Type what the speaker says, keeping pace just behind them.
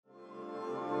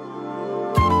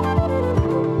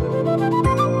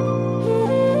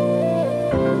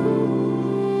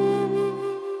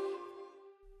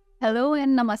Hello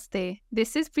and namaste.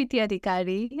 This is Preeti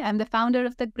Adhikari. I'm the founder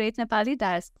of the Great Nepali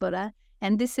Diaspora,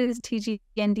 and this is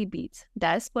TGND Beats,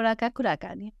 Diaspora Ka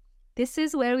Kurakani. This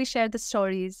is where we share the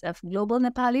stories of global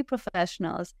Nepali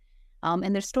professionals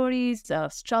and their stories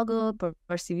of struggle,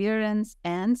 perseverance,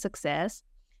 and success.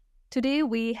 Today,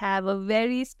 we have a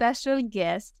very special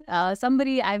guest,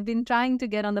 somebody I've been trying to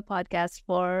get on the podcast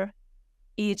for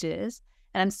ages,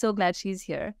 and I'm so glad she's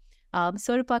here.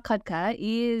 Sworupa Khadka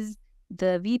is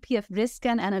the VP of Risk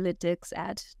and Analytics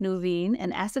at Nuveen,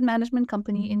 an asset management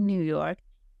company in New York.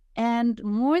 And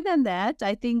more than that,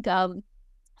 I think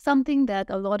something that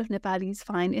a lot of Nepalis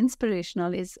find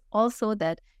inspirational is also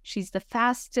that she's the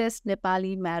fastest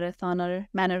Nepali marathon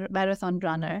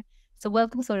runner. So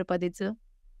welcome, Sworupa Didzu.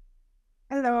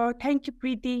 Hello, thank you,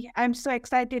 Preeti. I'm so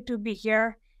excited to be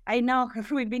here. I know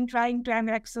we've been trying to, I'm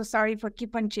like so sorry for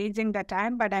keep on changing the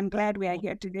time, but I'm glad we are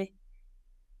here today.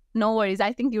 No worries.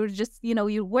 I think you're just,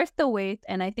 you're worth the wait.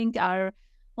 And I think our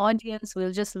audience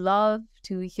will just love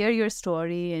to hear your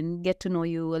story and get to know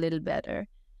you a little better.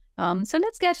 So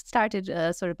let's get started,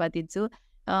 Sworupa Didzu.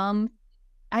 I'm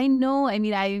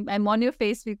on your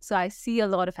Facebook, so I see a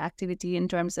lot of activity in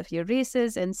terms of your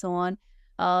races and so on.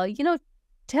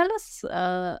 Tell us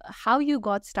how you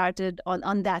got started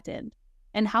on that end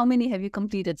and how many have you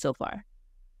completed so far?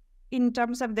 In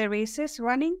terms of the races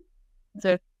running?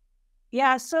 Sure.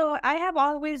 Yeah, so I have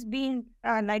always been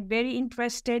very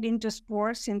interested into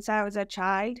sports since I was a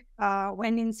child.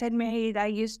 When in St. Mary's, I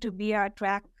used to be a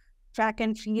track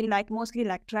and field, mostly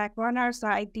track runner. So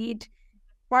I did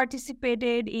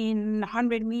participated in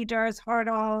 100 meters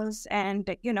hurdles and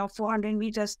 400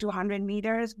 meters, 200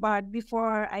 meters. But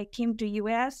before I came to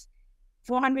US,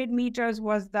 400 meters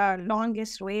was the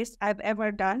longest race I've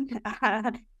ever done.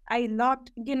 I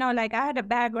loved, I had a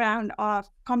background of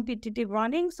competitive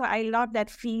running. So I love that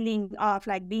feeling of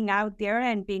being out there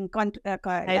and being, running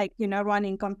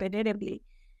competitively.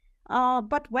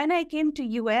 But when I came to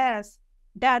US,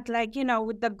 that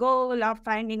with the goal of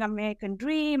finding American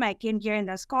dream, I came here in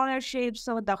the scholarship.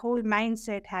 So the whole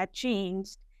mindset had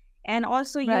changed. And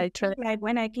also,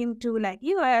 when I came to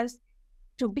US,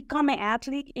 to become an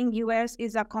athlete in US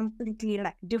is a completely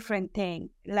different thing.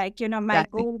 My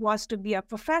goal was to be a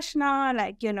professional,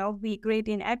 be great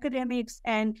in academics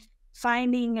and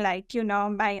finding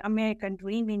my American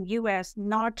dream in US,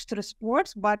 not through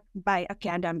sports, but by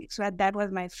academics. So that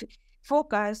was my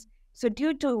focus. So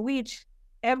due to which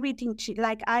everything,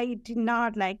 I did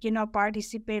not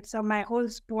participate. So my whole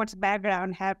sports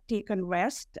background have taken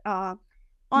rest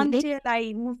until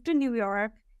I moved to New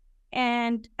York.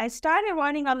 And I started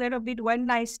running a little bit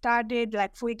when I started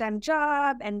full-time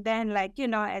job, and then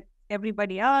at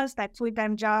everybody else,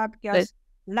 full-time job, because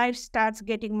life starts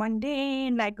getting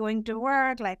mundane, going to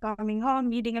work, coming home,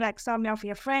 meeting some of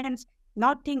your friends,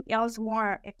 nothing else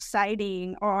more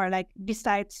exciting or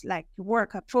besides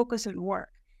work, focus on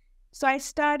work. So I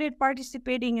started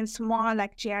participating in small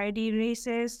charity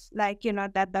races,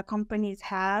 that the companies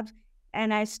have,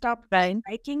 and I stopped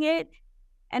liking it.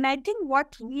 And I think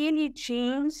what really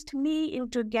changed me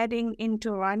into getting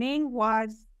into running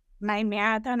was my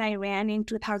marathon I ran in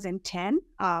 2010,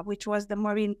 which was the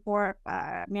Marine Corps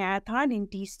marathon in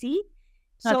DC.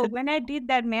 So when I did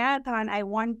that marathon,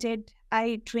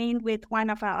 I trained with one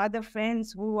of our other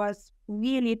friends who was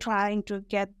really trying to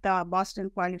get the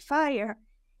Boston qualifier.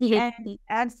 And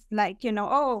as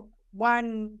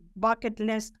one bucket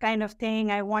list kind of thing,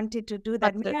 I wanted to do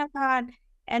that marathon.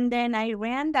 And then I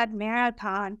ran that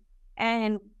marathon,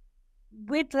 and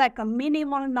with a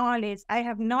minimal knowledge, I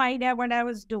have no idea what I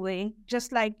was doing,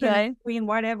 just doing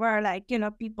whatever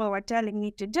people were telling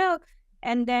me to do.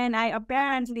 And then I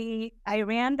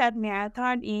ran that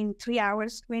marathon in 3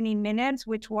 hours, 20 minutes,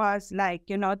 which was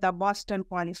the Boston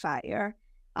qualifier.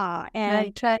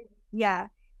 And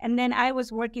then I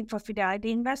was working for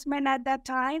Fidelity Investment at that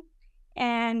time.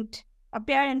 And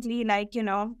apparently,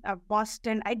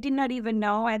 Boston, I did not even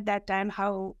know at that time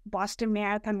how Boston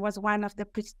Marathon was one of the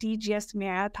prestigious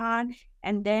marathon.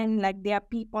 And then there are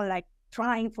people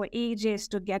trying for ages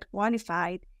to get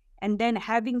qualified, and then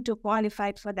having to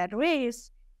qualify for that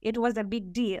race, it was a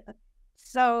big deal.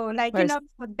 So so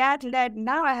that led,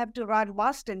 now I have to run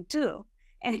Boston too.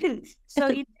 And so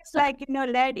it just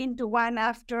led into one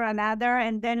after another.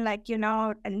 And then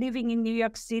living in New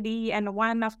York City, and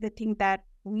one of the things that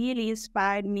really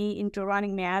inspired me into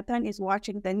running marathon is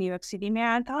watching the New York City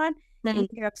Marathon in New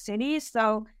York City.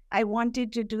 So I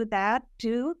wanted to do that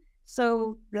too.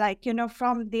 So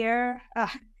from there,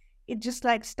 it just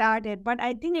started. But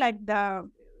I think the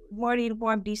Marine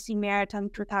Corps DC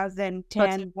Marathon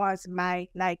 2010 was my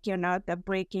the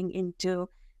breaking into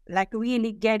like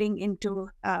really getting into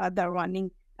the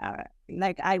running,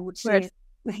 like I would say,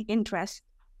 interest.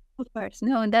 Of course.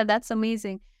 No, that's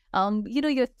amazing.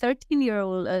 Your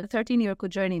 13-year ko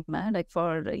journey ma, like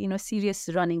for serious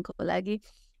running ko lagi.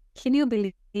 Can you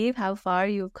believe how far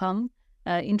you've come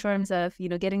in terms of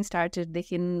getting started? They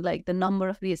can like the number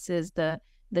of races, the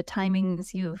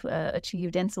timings you've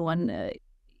achieved, and so on.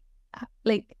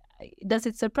 Like, does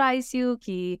it surprise you?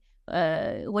 Ki,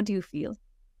 what do you feel?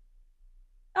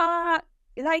 Uh,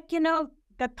 like, the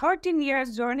 13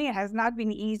 years journey has not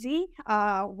been easy.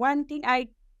 One thing I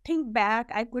think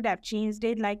back, I could have changed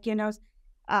it. Like,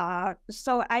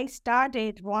 so I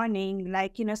started running,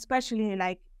 like, especially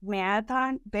like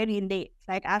marathon very late,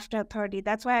 like after 30.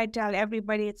 That's why I tell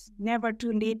everybody it's never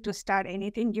too late to start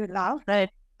anything you love. Right.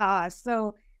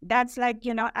 So that's like,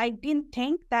 I didn't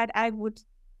think that I would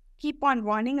keep on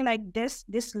running like this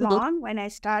long when I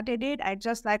started it. I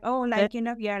just like, oh, like,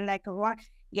 you're like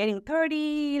getting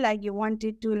 30, like you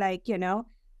wanted to like,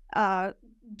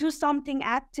 do something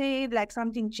active, like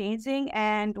something changing.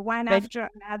 And one after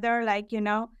another, like,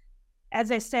 as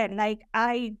I said, like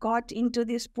I got into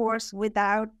this sports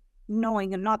without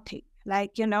knowing nothing.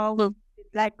 Like,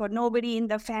 like nobody in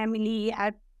the family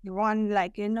had run,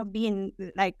 like, been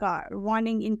like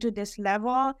running into this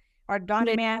level or done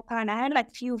marathon. I had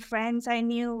like few friends I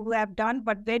knew who have done,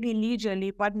 but very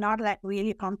leisurely, but not like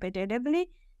really competitively.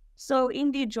 So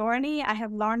in the journey, I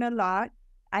have learned a lot.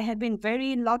 I have been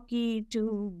very lucky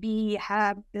to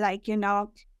have like, a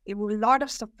lot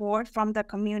of support from the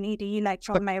community, like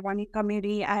from my running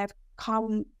community. I have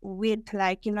come with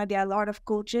like, there are a lot of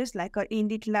coaches, like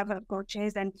elite level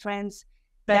coaches and friends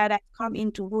that I've come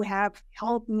into who have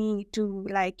helped me to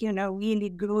like, really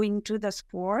grow into the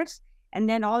sports. And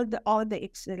then all the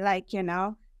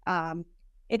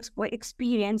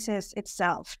experiences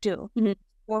itself too. Mm-hmm.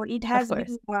 Well, it has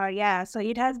been, so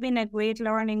it has been a great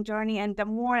learning journey. And the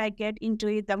more I get into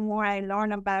it, the more I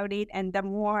learn about it, and the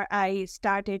more I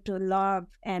started to love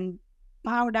and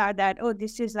found out that, oh,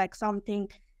 this is like something,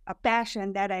 a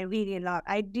passion that I really love.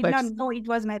 I did not know it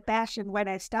was my passion when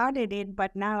I started it,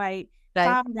 but now I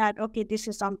found that, okay, this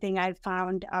is something I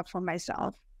found for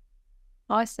myself.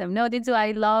 Awesome. No, Dinsu,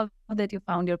 I love that you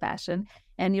found your passion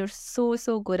and you're so,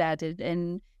 so good at it.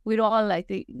 And we're all, I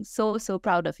think, so, so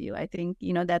proud of you. I think,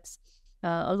 that's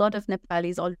a lot of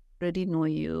Nepalis already know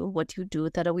you, what you do,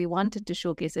 that we wanted to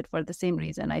showcase it for the same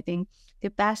reason. I think the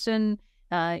passion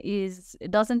it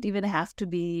doesn't even have to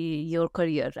be your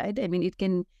career, right? I mean, it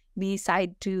can be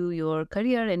side to your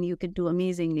career and you can do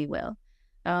amazingly well.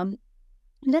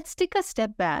 Let's take a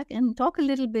step back and talk a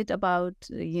little bit about,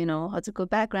 Khadka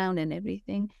background and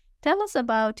everything. Tell us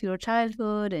about your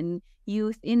childhood and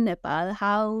youth in Nepal.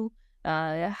 How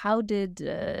did,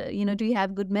 do you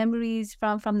have good memories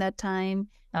from that time?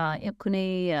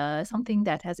 Something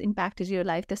that has impacted your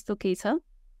life? Testo kehi cha?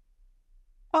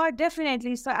 Oh,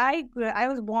 definitely. So I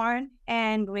was born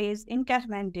and raised in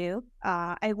Kathmandu.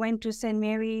 I went to St.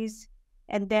 Mary's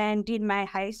and then did my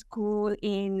high school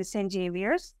in St.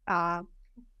 Xavier's.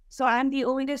 So I'm the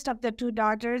oldest of the two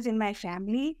daughters in my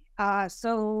family.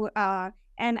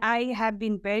 And I have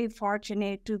been very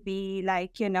fortunate to be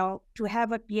like, to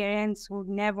have a parents who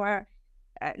never,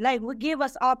 would give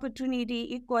us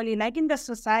opportunity equally, like in the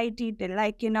society,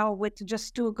 like, with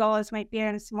just two girls, my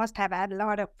parents must have had a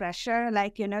lot of pressure,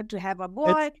 like, to have a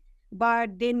boy,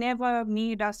 but they never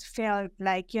made us feel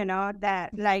like, that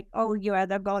like, oh, you are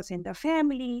the girls in the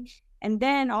family. And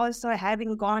then also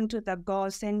having gone to the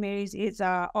girls, St. Mary's is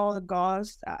all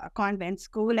girls convent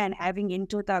school, and having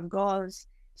into the girls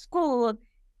school,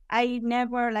 I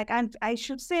never I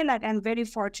should say I'm very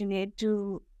fortunate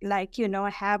to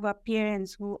have a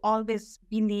parents who always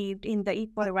believed in the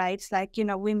equal rights,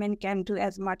 women can do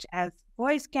as much as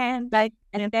boys can,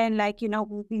 and then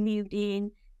who believed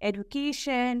in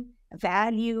education,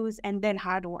 values, and then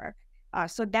hard work.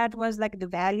 So that was the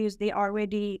values they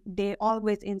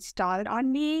always installed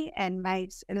on me and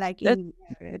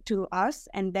to us,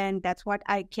 and then that's what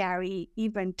I carry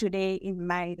even today in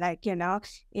my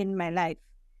in my life.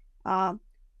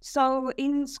 So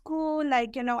in school,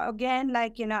 again,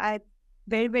 I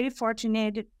very, very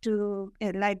fortunate to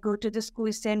go to the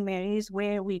school St. Mary's,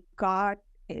 where we got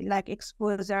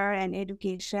exposure and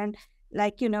education,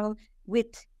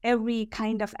 with every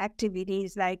kind of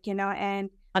activities, and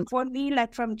for me,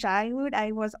 from childhood,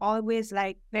 I was always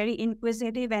very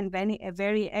inquisitive and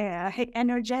very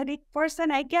energetic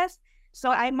person, I guess. So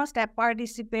I must have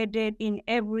participated in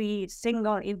every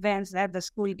single events that the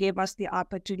school gave us the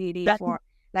opportunity for,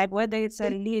 whether it's a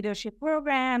leadership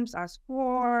programs or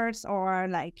sports or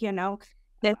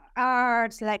Yes.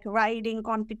 arts, like writing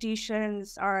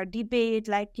competitions or debate,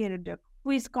 like, the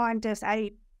quiz contest.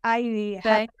 I have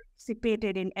Right.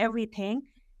 participated in everything.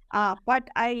 But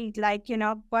I like,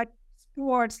 but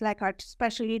sports, like,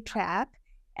 especially track,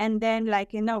 and then,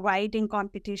 like, writing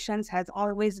competitions has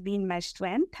always been my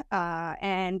strength.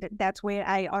 And that's where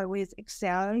I always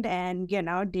excelled and,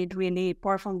 did really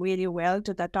perform really well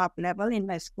to the top level in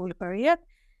my school career.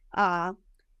 Uh,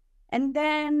 and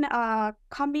then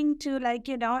coming to, like,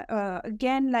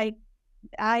 again, like,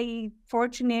 I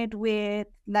fortunate with,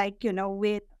 like,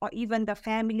 with even the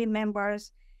family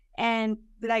members, and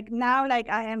like now, like,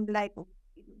 I am like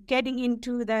getting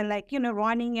into the, like,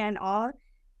 running and all.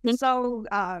 Mm. So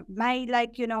my,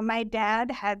 like, my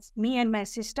dad has me and my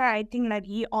sister. I think like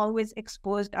he always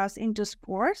exposed us into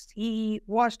sports. He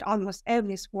watched almost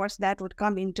every sports that would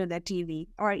come into the TV,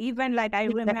 or even like I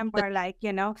remember, like,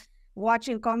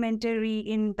 watching commentary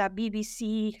in the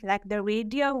BBC, like the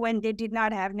radio, when they did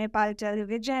not have Nepal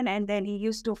television, and then he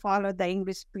used to follow the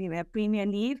English Premier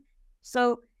League.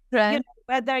 So, Right.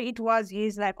 whether it was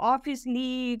his like office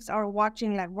leagues or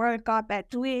watching like World Cup at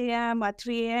 2 a.m. or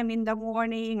 3 a.m. in the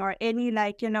morning, or any,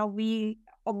 like, we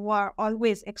were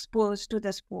always exposed to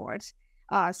the sports.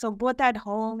 So both at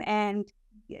home and,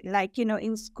 like,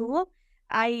 in school,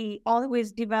 I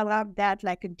always developed that,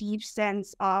 like, a deep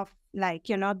sense of, like,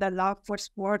 the love for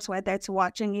sports, whether it's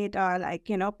watching it or, like,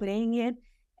 playing it.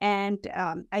 And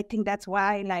I think that's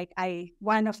why, like,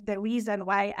 one of the reason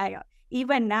why I,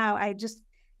 even now, I just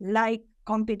like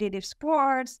competitive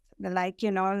sports, like,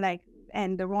 like,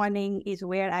 and the running is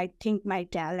where I think my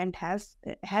talent has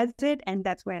it, and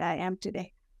that's where I am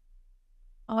today.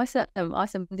 Awesome.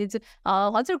 Awesome. Did you,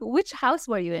 हजुर, which house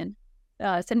were you in?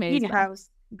 St. Mary's मा. Greenhouse,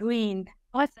 green,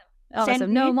 Awesome.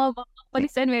 Awesome. No, sandwich. म पनि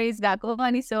St. Mary's गएको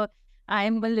अनि so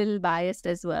I'm a little biased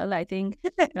as well. I think,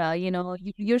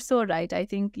 you're so right. I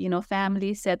think,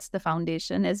 family sets the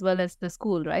foundation as well as the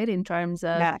school, right? In terms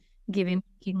of Yeah.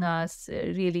 making us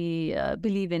really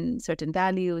believe in certain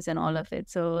values and all of it.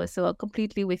 So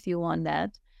completely with you on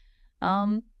that.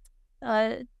 Um,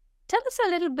 uh, Tell us a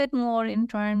little bit more in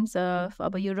terms of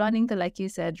about you running the, like you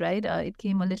said, right? It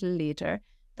came a little later.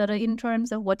 That in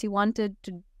terms of what you wanted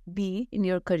to be in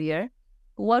your career,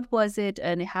 what was it,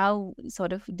 and how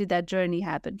sort of did that journey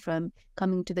happen from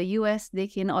coming to the US,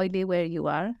 देखिन अहिले where you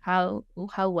are? How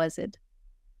was it?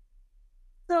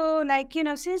 So, like,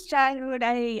 since childhood,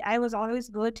 I was always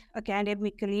good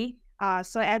academically.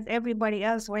 So as everybody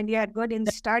else, when you are good in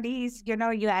studies, you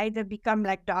either become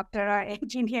like doctor or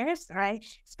engineers, right?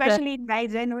 Right. Especially in my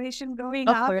generation growing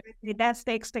Of up, course. that's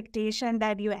the expectation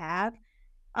that you have.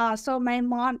 So my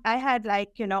mom, I had,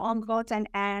 like, uncles and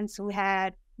aunts who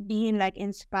had been like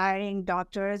inspiring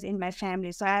doctors in my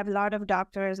family. So I have a lot of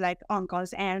doctors, like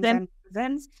uncles, aunts, Then and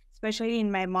cousins, especially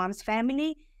in my mom's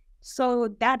family. So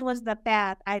that was the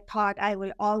path I thought I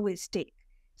will always take.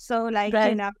 So, like,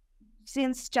 right,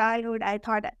 since childhood, I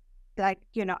thought, like,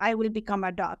 I will become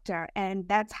a doctor. And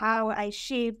that's how I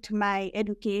shaped my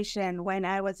education when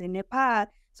I was in Nepal.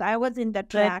 So I was in the right.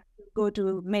 track to go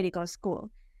to medical school.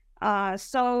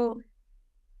 So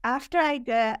after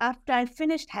I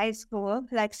finished high school,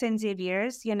 like St.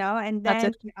 Xavier's, and That's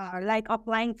then it. like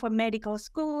applying for medical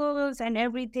schools and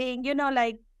everything,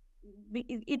 like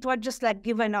it was just like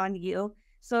given on you.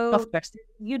 So Of course.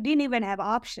 you didn't even have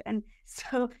option.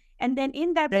 So, and then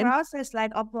in that Then process,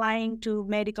 like applying to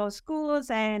medical schools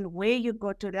and where you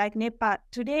go to, like Nepal,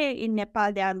 today in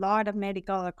Nepal, there are a lot of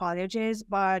medical colleges,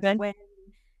 but then when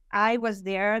I was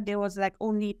there was like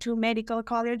only two medical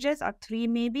colleges or three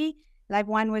maybe. Like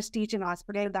one was teaching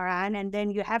hospital Dharan, and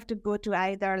then you have to go to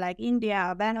either like India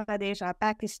or Bangladesh or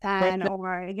right, Pakistan,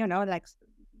 or like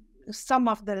some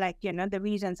of the, like, the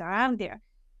regions around there.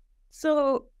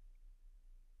 So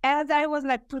as I was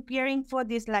like preparing for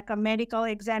this, like a medical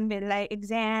exam, like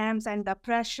exams and the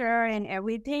pressure and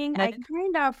everything, I right,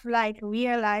 kind of like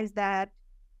realized that,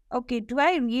 okay, do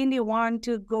I really want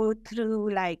to go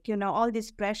through, like, all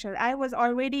this pressure? I was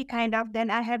already kind of,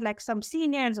 then I had like some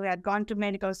seniors who had gone to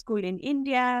medical school in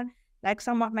India, like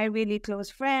some of my really close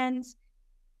friends.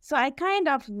 So I kind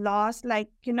of lost, like,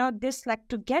 this, like,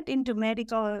 to get into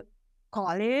medical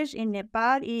college in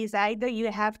Nepal is either you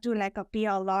have to like pay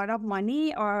a lot of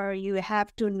money, or you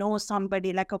have to know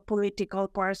somebody, like a political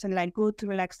person, like go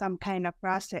through like some kind of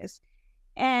process.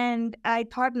 And I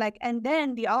thought, like, and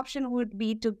then the option would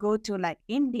be to go to like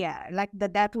India, like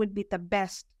that would be the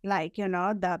best, like,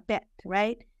 the bet,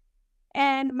 right?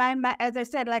 And my, as I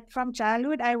said, like from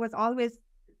childhood, I was always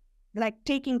like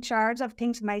taking charge of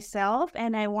things myself,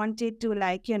 and I wanted to,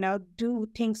 like, do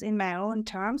things in my own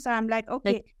terms. So I'm like,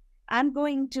 like okay, I'm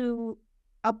going to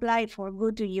applied for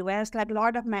go to US. Like a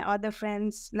lot of my other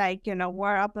friends, like,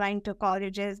 were applying to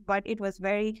colleges, but it was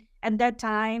very, at that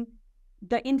time,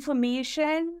 the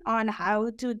information on how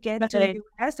to get to Right.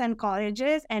 US and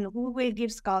colleges and who will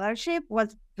give scholarship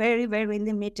was very, very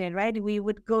limited, right? We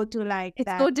would go to like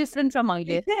It's that so different from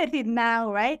earlier.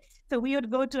 now, right? So we would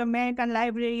go to American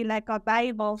Library, like a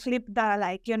Bible, flip the,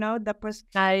 like,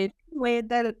 Right. way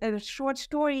the short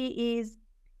story is,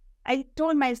 I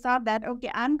told myself that,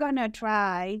 okay, I'm going to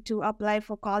try to apply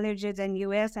for colleges in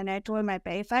US. And I told my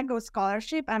parents, if I go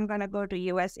scholarship, I'm going to go to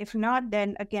US. If not,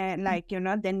 then again, like,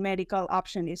 then medical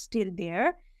option is still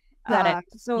there. Right.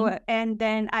 And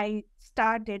then I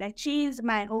changed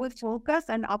my whole focus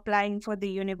on applying for the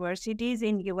universities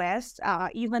in US,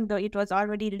 even though it was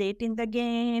already late in the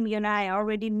game, I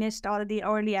already missed all the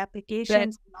early Right.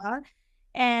 applications and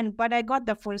all. But I got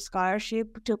the full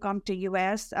scholarship to come to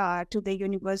US, to the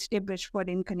University of Bridgeport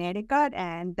in Connecticut,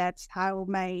 and that's how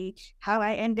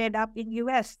I ended up in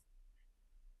US.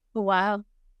 Wow.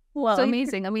 Well, So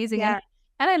amazing, amazing. yeah,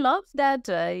 And I love that,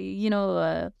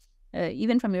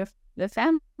 even from your the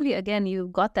family, again, you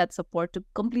got that support to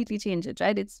completely change it,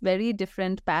 right? It's very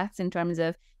different paths in terms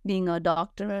of being a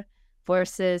doctor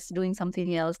versus doing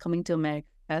something else, coming to America.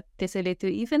 त्यसैले त्यो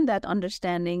even that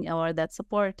understanding or that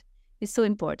support is so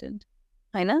important.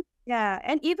 होइन? yeah,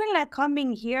 and even like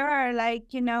coming here, like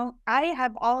I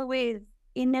have always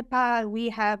in Nepal we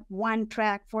have one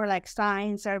track for like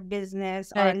science or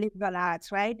business or Right. liberal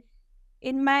arts, right?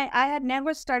 I had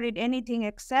never studied anything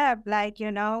except like,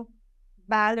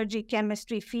 biology,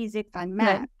 chemistry, physics, and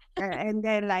Right. math. And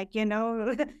then like,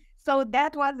 so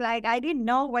that was like, I didn't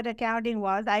know what accounting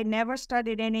was. I never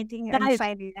studied anything in Right.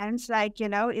 finance. Like,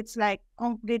 it's like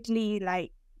completely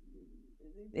like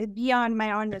beyond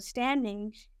my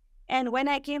understanding. And when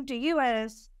I came to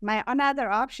US, my another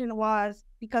option was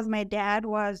because my dad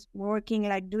was working,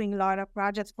 like doing a lot of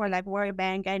projects for like World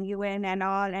Bank and UN and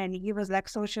all, and he was like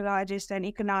sociologist and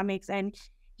economics, and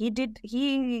he did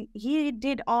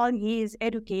all his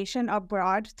education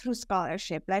abroad through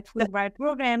scholarship, like Fulbright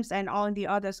programs and all the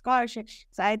other scholarships.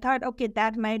 So I thought, okay,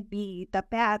 that might be the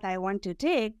path I want to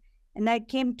take. And I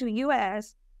came to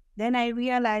US, then I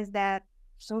realized that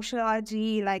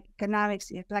sociology, like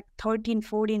economics, it's like 13,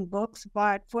 14 books.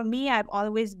 But for me, I've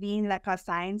always been like a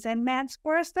science and maths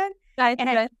person. Right. And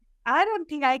Right. I don't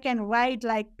think I can write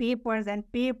like papers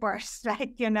and papers,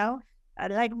 like,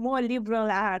 like more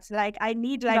liberal arts. Like I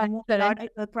need like Right. more Correct.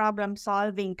 logical problem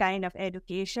solving kind of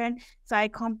education. So I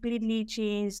completely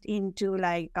changed into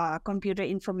like computer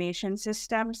information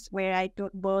systems, where I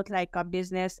took both like a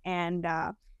business and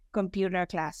computer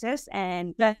classes.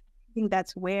 And Right. I think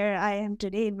that's where I am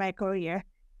today in my career.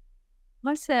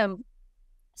 Awesome.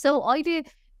 So अहिले,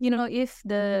 if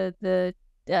the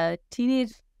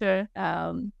teenager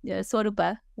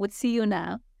Sworupa would see you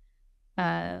now,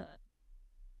 uh,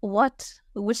 what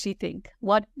would she think?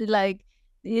 What, like,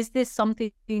 is this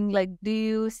something like, do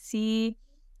you see,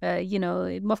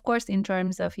 of course, in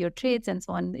terms of your traits and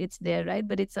so on, it's there, right?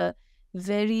 But it's a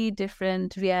very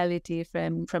different reality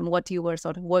from what you were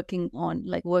sort of working on,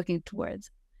 like working towards.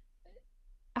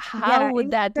 How Yeah,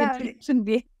 would that interaction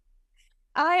be?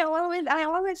 I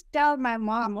always tell my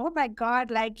mom, oh my God,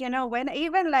 like, when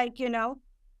even like,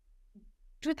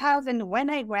 2000, when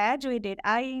I graduated,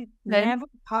 I Right? never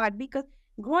thought, because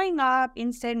growing up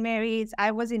in St. Mary's,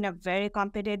 I was in a very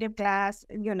competitive class,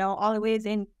 always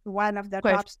in one of the Of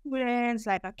course. top students,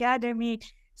 like academic.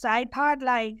 So I thought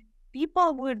like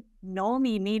people would know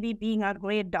me, maybe being a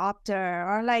great doctor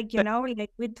or like,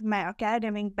 like with my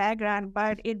academic background,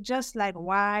 but it just like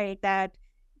why that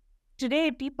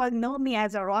today people know me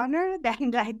as a runner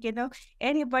than like,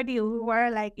 anybody who were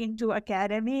like into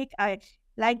academic. I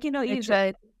like, That's is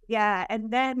right. yeah.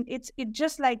 And then it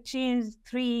just like changed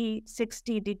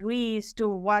 360 degrees to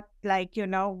what like,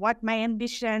 what my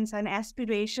ambitions and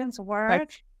aspirations Right. were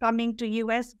coming to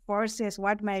US versus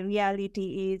what my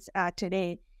reality is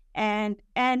today. And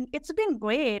it's been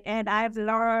great. And I've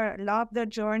loved the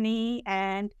journey,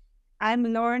 and I'm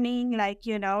learning like,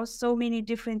 so many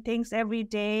different things every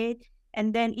day.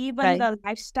 And then even Right. the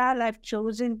lifestyle I've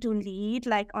chosen to lead,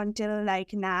 like until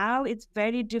like now, it's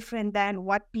very different than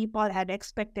what people had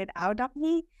expected out of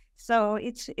me. So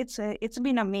it's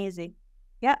been amazing.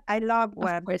 Yeah, I love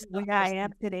Of course. Of where I course.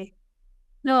 am today.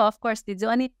 No, of course. The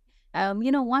Johnny,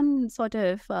 one sort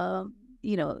of,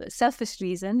 selfish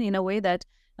reason in a way that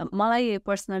Malay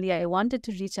personally, I wanted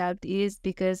to reach out is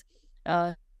because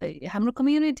हाम्रो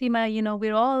कम्युनिटीमा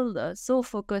we're all so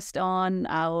focused on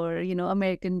our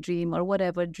American dream or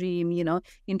whatever dream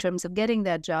in terms of getting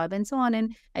that job and so on.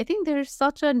 And I think there's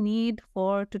such a need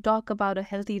to talk about a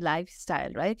healthy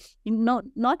lifestyle, right?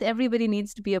 Not everybody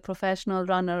needs to be a professional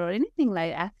runner or anything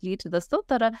like athlete.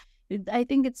 I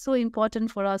think it's so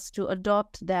important for us to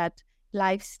adopt that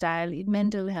lifestyle,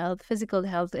 mental health, physical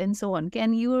health, and so on.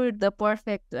 And you're the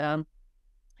perfect, I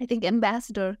think,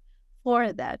 ambassador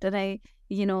for that. And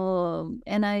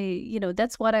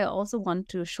that's what I also want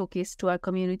to showcase to our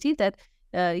community, that,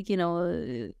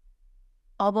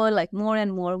 although like more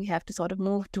and more, we have to sort of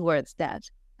move towards that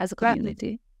as a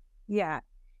community. Yeah.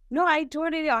 No, I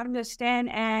totally understand.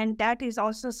 And that is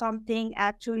also something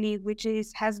actually which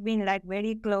has been like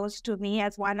very close to me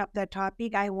as one of the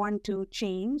topic I want to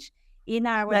change in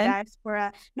our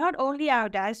diaspora. Not only our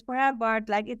diaspora, but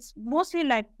like it's mostly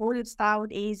like whole South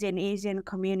Asian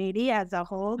community as a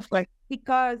whole. Right.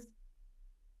 Because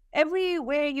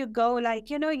everywhere you go, like,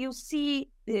 you see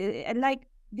like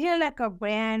they're like a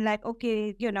brand, like,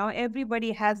 okay,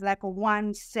 everybody has like a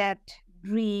one set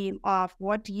dream of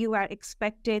what you are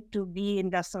expected to be in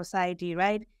the society,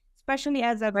 right? Especially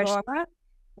as a girl,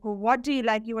 what do you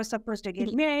like? You were supposed to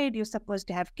get married, you're supposed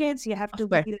to have kids, you have to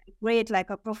be like, great,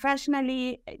 like a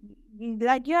professionally,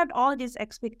 like you have all this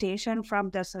expectation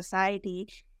from the society.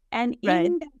 And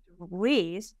in that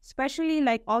race, especially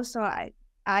like also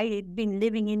I've been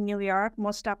living in New York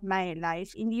most of my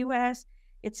life. In US,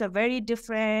 it's a very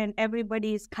different,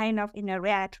 everybody is kind of in a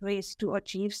rat race to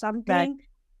achieve something.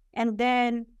 And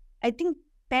then I think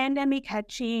pandemic had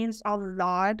changed a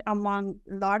lot among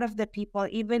a lot of the people,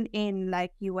 even in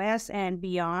like US and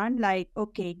beyond. Like,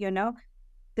 okay,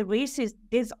 the race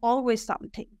there's always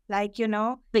something. Like,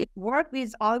 work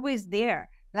is always there.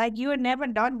 Like, you're never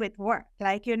done with work.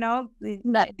 Like,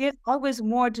 there's always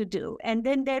more to do. And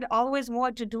then there's always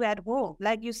more to do at home.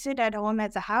 Like, you sit at home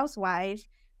as a housewife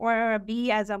or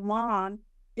be as a mom,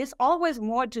 there's always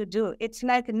more to do. It's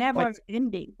like never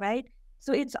ending, right?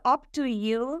 So it's up to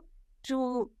you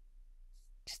to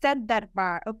set that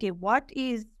bar. Okay, what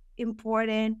is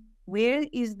important? Where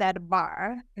is that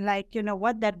bar? Like,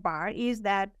 what that bar is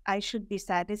that I should be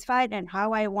satisfied, and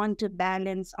how I want to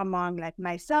balance among like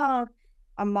myself,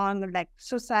 among like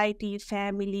society,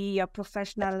 family, your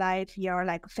professional life, your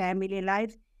like family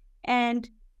life. And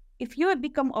if you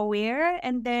become aware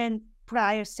and then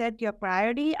set your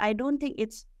priority, I don't think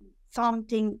it's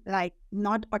something like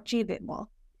not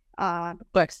achievable.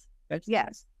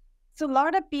 Yes. So a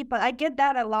lot of people, I get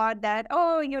that a lot, that,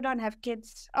 oh, you don't have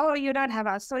kids, oh, you don't have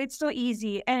us, so it's so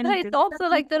easy. And it's also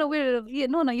like that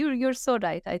you're so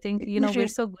right. I think we're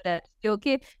so good at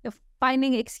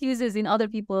finding excuses in other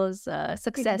people's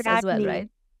success as well, right?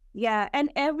 Yeah. And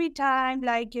every time,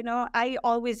 like, I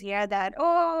always hear that,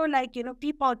 oh, like,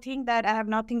 people think that I have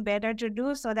nothing better to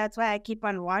do, so that's why I keep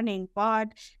on running. But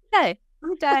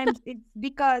sometimes it's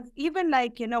because even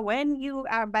like, when you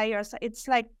are by yourself, it's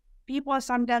like people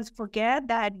sometimes forget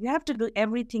that you have to do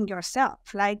everything yourself.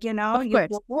 Like, you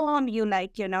go home, you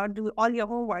like, do all your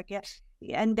homework. Yeah.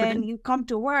 And then you come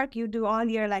to work, you do all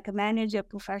your like manage your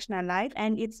professional life,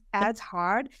 and it's as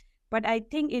hard. But I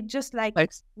think it's just like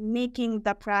making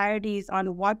the priorities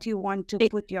on what you want to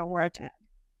put your work at.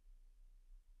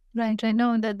 Right. I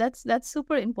know that's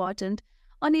super important.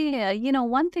 Ani,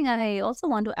 one thing I also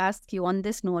want to ask you on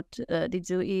this note,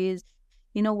 Diju, is,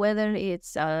 whether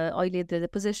it's the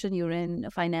position you're in,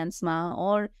 finance ma,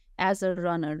 or as a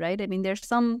runner, right? I mean, there's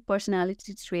some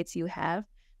personality traits you have.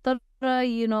 But,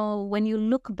 when you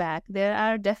look back, there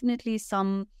are definitely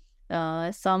some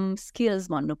skills,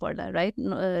 right?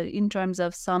 In terms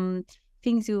of some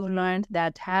things you've learned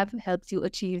that have helped you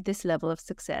achieve this level of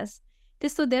success.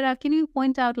 So can you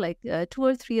point out like 2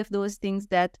 or 3 of those things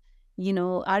that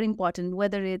are important,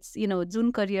 whether it's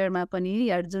jun career ma pani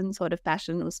or jun sort of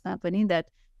passion usma pani, that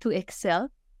to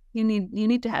excel you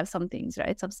need to have some things,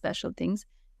 right? Some special things.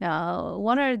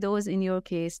 What are those in your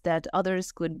case that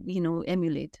others could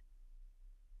emulate?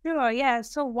 Sure, yeah.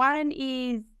 So one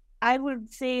is, I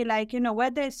would say, like,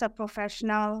 whether it's a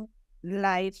professional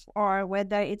life or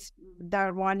whether it's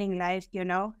the running life,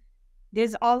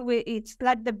 there's always, it's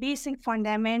like the basic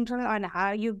fundamental on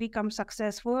how you become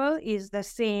successful is the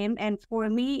same. And for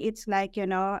me, it's like,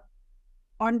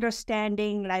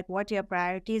 understanding like what your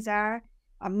priorities are,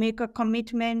 make a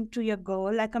commitment to your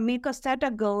goal, like set a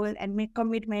goal and make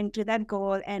commitment to that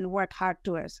goal and work hard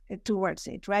towards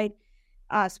it, right?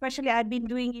 Especially I've been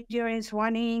doing endurance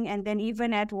running, and then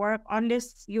even at work,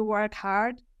 unless you work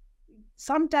hard,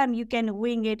 sometimes you can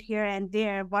wing it here and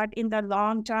there, but in the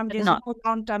long term, there's no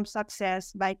long-term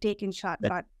success by taking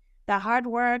shortcut. the hard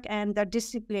work and the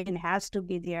discipline has to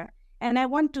be there. And I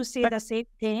want to say the same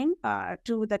thing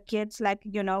to the kids. Like,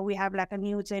 we have like a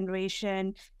new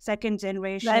generation, second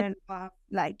Right. generation of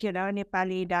like,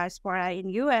 Nepali diaspora in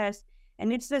US.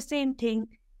 And it's the same thing.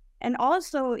 And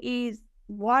also is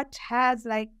what has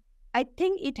like, I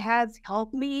think it has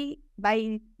helped me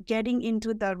by getting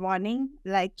into the running,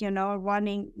 like,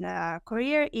 running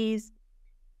career is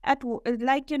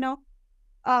like,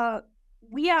 uh,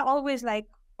 we are always like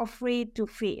afraid to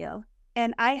fail.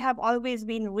 And I have always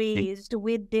been raised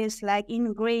with this like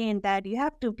ingrained that you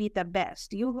have to be the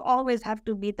best. You always have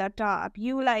to be the top.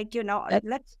 You like, Right.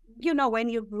 when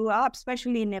you grew up,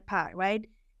 especially in Nepal, right?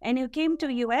 And you came to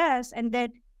US and then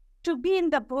to be in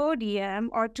the podium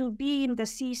or to be in the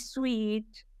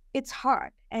C-suite, it's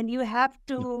hard. And you have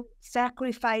to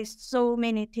sacrifice so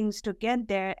many things to get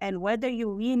there. And whether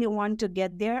you really want to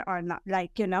get there or not,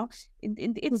 like,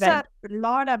 it's a Right.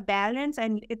 lot of balance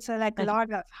and it's like a Right.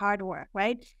 lot of hard work,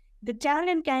 right? The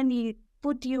talent can be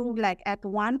put you like at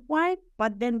one point,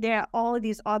 but then there are all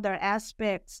these other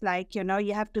aspects, like,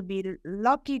 you have to be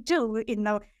lucky too,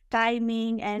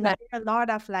 timing and Right. a lot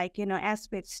of like,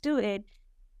 aspects to it.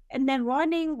 And then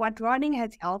what running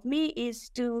has helped me is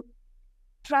to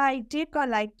take a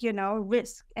like,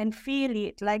 risk and feel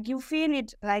it. Like you feel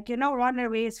it, like, run a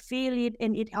race, feel it,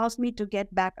 and it helps me to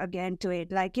get back again to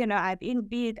it. Like,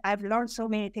 I've learned so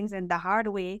many things in the hard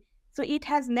way. So it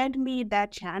has led me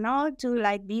that channel to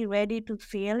like be ready to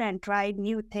fail and try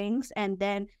new things and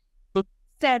then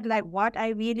said like what I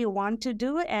really want to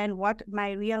do and what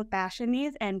my real passion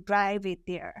is and drive it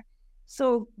there.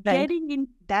 So Right. getting in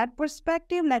that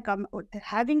perspective, like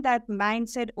having that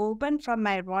mindset open from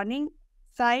my running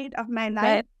side of my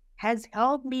life Right. has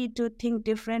helped me to think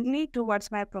differently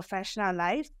towards my professional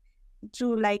life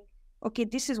to like, okay,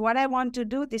 this is what I want to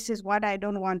do. This is what I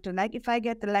don't want to. Like if I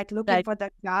get like looking Right. for the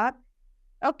job,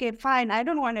 okay, fine. I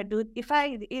don't want to do it. If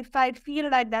I feel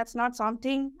like that's not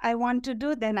something I want to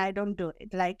do, then I don't do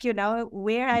it. Like,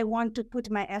 where I want to put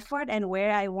my effort and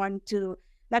where I want to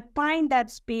like find that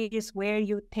space where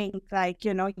you think like,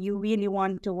 you really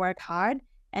want to work hard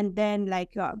and then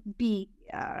like be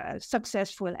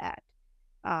successful at.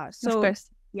 Of So course.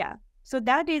 yeah, so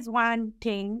that is one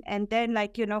thing. And then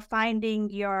like,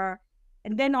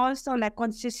 and then also like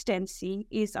consistency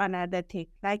is another thing.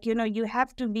 Like, you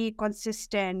have to be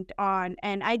consistent on,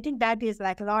 and I think that is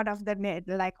like a lot of the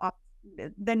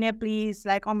Nepalese,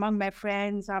 like among my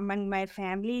friends, among my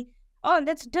family. Oh,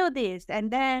 let's do this. And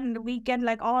then we get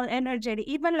like all energetic,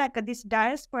 even like this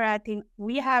diaspora thing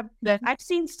we have. Right. I've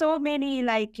seen so many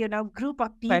like, group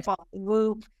of Of course. people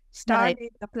who Right. started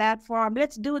the platform.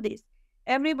 Let's do this.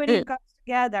 Everybody Mm. comes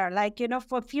together, like,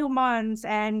 for a few months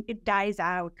and it dies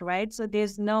out, right? So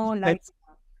there's no like,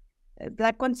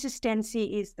 Right.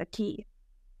 consistency is the key.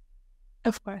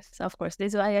 Of course, of course.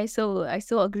 This is why I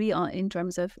so agree on in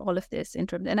terms of all of this in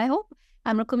terms, and I hope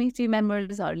our community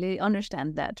members really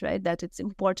understand that, right? That it's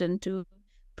important to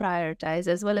prioritize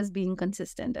as well as being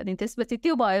consistent. And it is but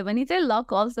त्यो भयो भने चाहिँ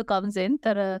luck also comes in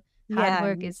तर hard Yeah.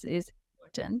 work is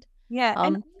important. Yeah.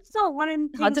 And Um also one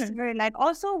thing, हजुर like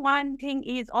also one thing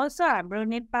is also हाम्रो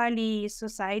Nepali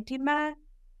societyमा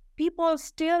people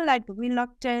still like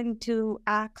reluctant to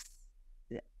ask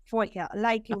for help,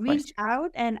 like of course. reach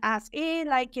out and ask,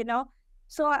 like,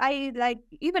 so I like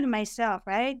even myself,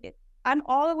 right? I'm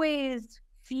always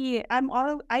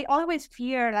I always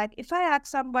fear like if I ask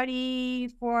somebody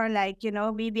for like,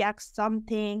 maybe ask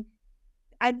something,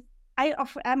 I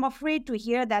I'm afraid to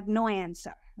hear that no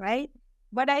answer, right?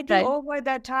 But I think Right. over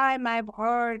the time I've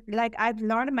heard, like I've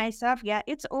learned myself, yeah,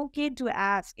 it's okay to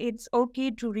ask. It's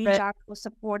okay to reach Right. out for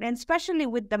support, and especially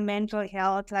with the mental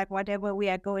health, like whatever we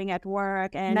are going at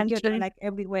work and Mental. like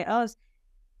everywhere else.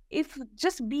 If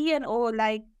just be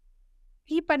like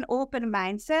keep an open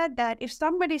mindset that if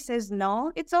somebody says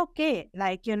no, it's okay.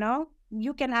 Like,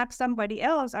 you can ask somebody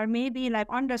else, or maybe like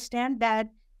understand that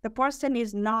the person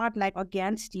is not like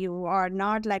against you or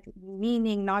not like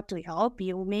meaning not to help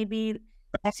you. Maybe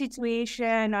the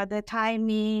situation or the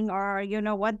timing or,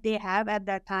 what they have at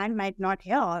that time might not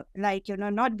help, like,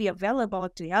 not be available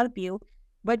to help you.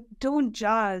 But don't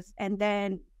judge and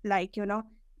then like,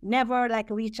 never like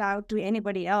reach out to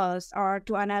anybody else or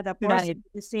to another Right. person,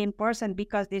 the same person,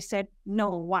 because they said no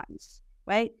once,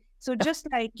 right? So just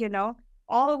like,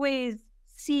 always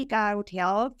seek out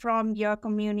help from your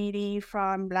community,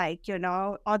 from like,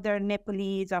 other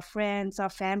Nepalese or friends or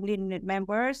family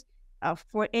members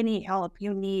for any help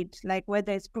you need, like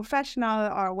whether it's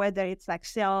professional or whether it's like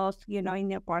self, in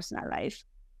your personal life.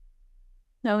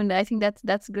 No, and I think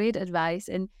that's great advice.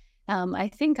 And I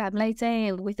think I'm like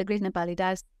saying with the Great Nepali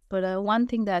diaspora, one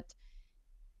thing that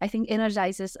I think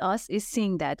energizes us is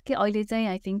seeing that. के अहिले चाहिँ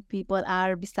I think people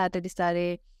are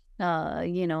बिस्तारै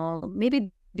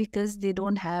maybe because they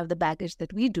don't have the baggage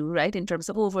that we do, right, in terms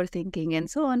of overthinking and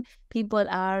so on. People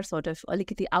are sort of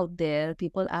अलिकति out there.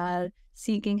 People are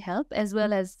seeking help as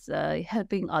well as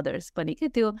helping others. पनि के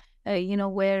त्यो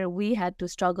where we had to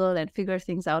struggle and figure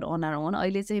things out on our own.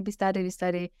 अहिले चाहिँ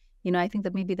बिस्तारै I think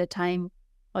that maybe the time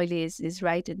अहिले is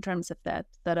right in terms of that.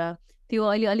 तर त्यो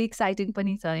अहिले अलि exciting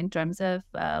पनि छ in terms of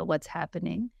what's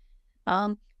happening.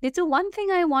 It's one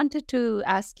thing I wanted to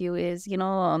ask you is,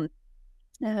 you're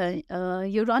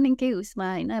running के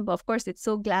उसमा होइन, of course it's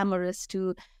so glamorous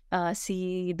to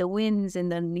see the wins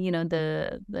and then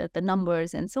the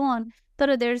numbers and so on.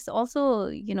 But there's also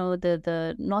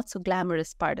the not so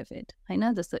glamorous part of it,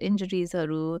 होइन, जस्तो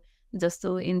injuriesहरू,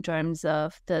 जस्तो in terms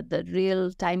of the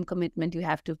real time commitment you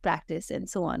have to practice and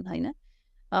so on, होइन.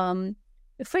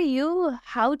 For you,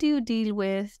 how do you deal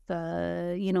with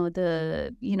once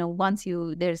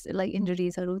there's like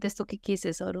injuries or त्यस्तो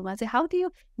cases, how do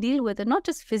you deal with it, not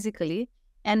just physically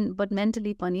but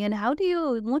mentally पनि, and how do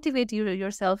you motivate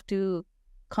yourself to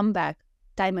come back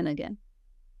time and again?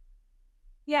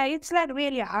 Yeah, it's like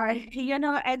really hard.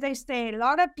 As I say, a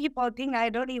lot of people think I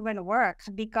don't even work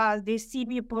because they see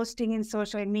me posting in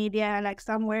social media, like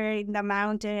somewhere in the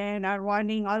mountain or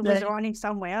always running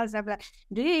somewhere else. I'm like,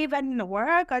 do you even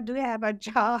work or do you have a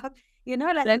job? You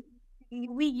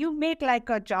make like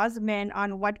a judgment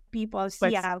on what people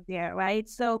see out there, right?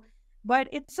 So, but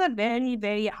it's a very,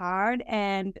 very hard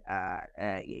and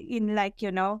in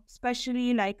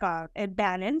especially like a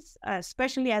balance,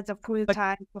 especially as a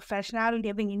full-time professional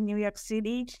living in New York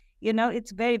City,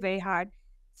 it's very, very hard.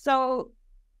 So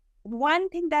one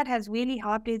thing that has really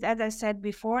helped is, as I said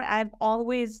before, I've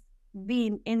always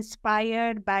been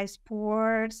inspired by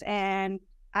sports, and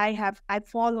I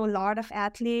follow a lot of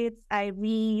athletes. I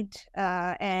read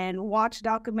and watch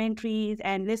documentaries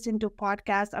and listen to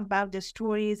podcasts about the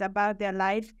stories about their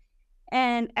life.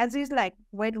 And as is like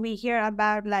when we hear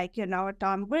about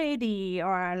Tom Brady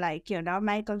or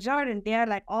Michael Jordan, they're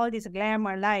like all this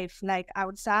glamour life like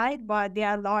outside, but there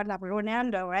are a lot of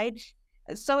Ronaldo, right?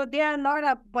 So there are a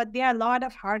lot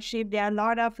of hardship. There are a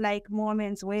lot of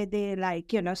moments where they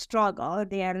struggle.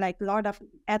 There are a lot of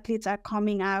athletes are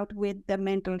coming out with the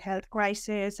mental health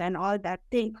crisis and all that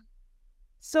thing.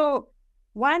 So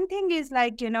one thing is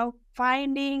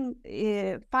finding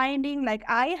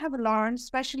I have learned,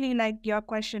 especially your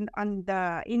question on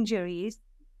the injuries,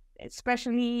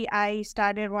 especially I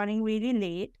started running really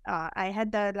late. I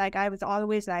had I was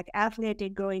always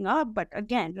athletic growing up, but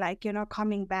again,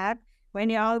 coming back when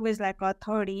you're always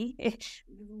 30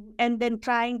 and then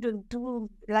trying to do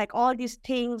all these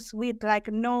things with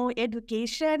no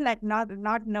education,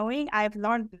 not knowing. I've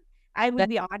learned, I would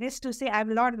be honest to say, I've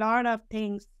learned a lot of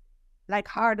things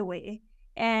hard way.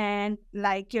 And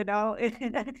and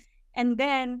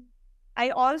then I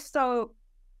also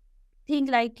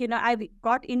think I've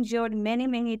got injured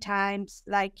many times,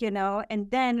 and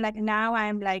then now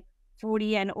I'm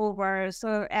 40 and over.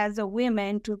 So as a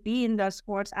woman to be in the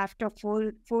sports after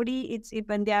 40, it's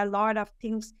even, there are a lot of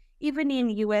things, even in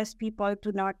US, people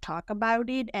do not talk about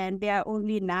it. And they are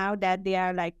only now that they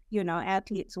are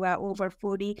athletes who are over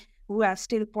 40, who are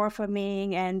still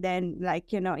performing and then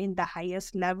in the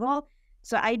highest level.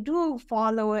 So I do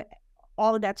follow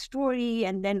all that story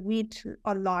and then read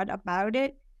a lot about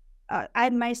it.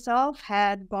 I myself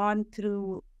had gone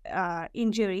through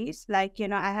injuries, I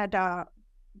had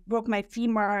broke my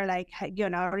femur,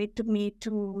 it took me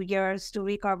 2 years to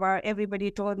recover.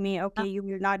 Everybody told me, okay, you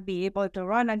will not be able to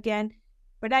run again.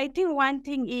 But I think one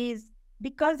thing is,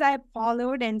 because I've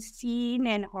followed and seen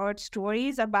and heard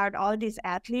stories about all these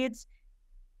athletes,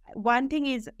 one thing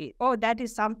is, that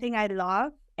is something I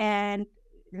love. And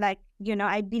I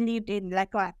believed in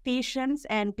patience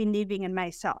and believing in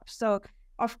myself. So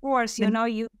of course,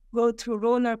 you go through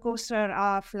roller coaster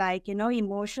of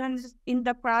emotions in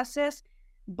the process.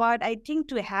 But I think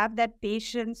to have that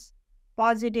patience,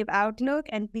 positive outlook,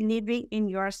 and believing in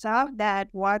yourself that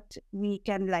what we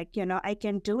can I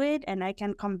can do it and I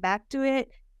can come back to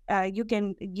it. You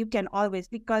can always,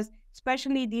 because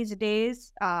especially these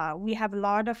days, we have a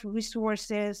lot of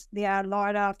resources. There are a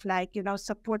lot of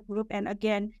support group. And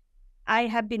again, I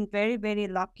have been very, very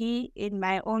lucky in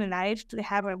my own life to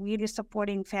have a really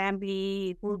supporting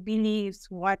family who believes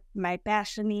what my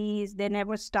passion is. They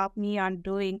never stop me on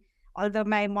doing. Although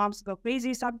my moms go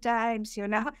crazy sometimes,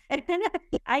 and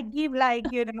I give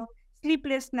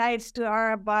sleepless nights to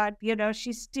her, but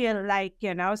she still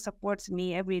supports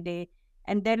me every day.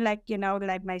 And then my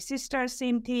sister,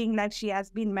 same thing, she has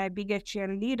been my biggest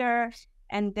cheerleader.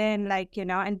 And then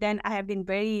and then I have been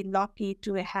very lucky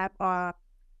to have a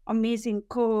amazing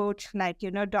coach,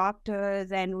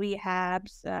 doctors and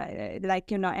rehabs,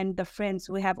 and the friends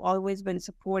who have always been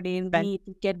supporting Right. me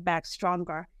to get back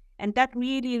stronger. And that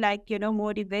really,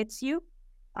 motivates you.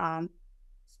 Um,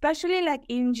 Especially like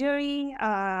injury,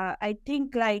 I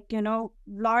think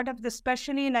lot of the,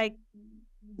 especially like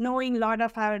knowing a lot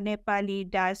of our Nepali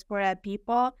diaspora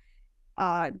people,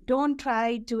 don't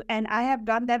try to, and I have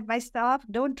done that myself,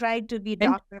 don't try to be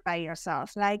And doctor by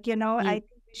yourself. I mm, think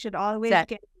we should always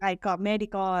exactly. get like a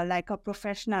medical, like a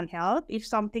professional help if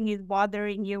something is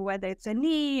bothering you, whether it's a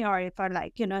knee or if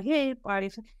hip, or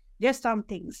if there's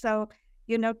something. So,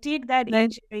 take that Right.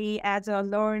 injury as a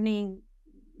learning,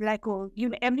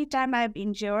 every time I've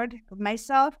injured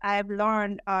myself, I've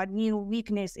learned a new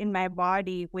weakness in my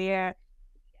body where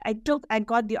I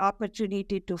got the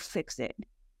opportunity to fix it.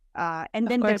 And Of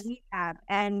then the course. rehab,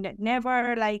 and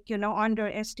never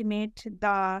underestimate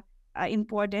the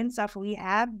importance of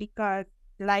rehab, because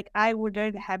I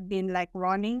wouldn't have been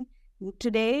running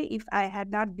today if I had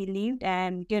not believed,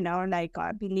 and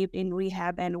believed in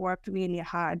rehab and worked really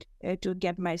hard to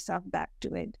get myself back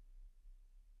to it.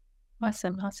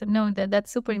 Awesome, awesome. No,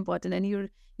 that's super important. And you're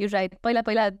right. पहिला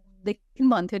पहिला देखि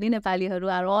भन्थ्यो नि नेपालीहरू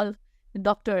are all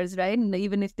doctors, right? And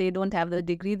even if they don't have the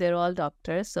degree, they're all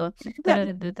doctors. So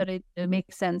that it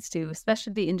makes sense to,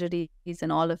 especially injuries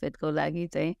and all of it go लागि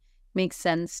चाहिँ makes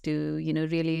sense to,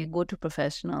 really go to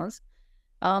professionals.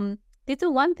 It's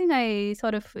one thing I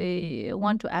sort of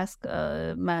want to ask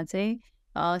Maze,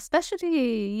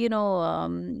 especially,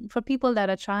 for people that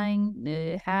are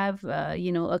trying have,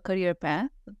 a career path,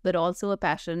 but also a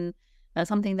passion,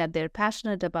 something that they're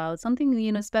passionate about, something,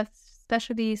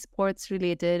 especially sports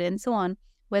related and so on,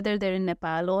 whether they're in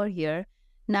Nepal or here.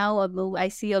 Now, I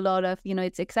see a lot of,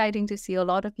 it's exciting to see a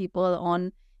lot of people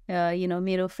on,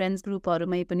 मेरो friends group or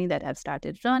that have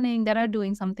started running, that are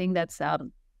doing something that's,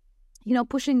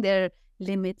 pushing their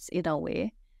limits in a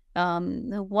way.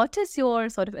 What is your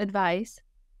sort of advice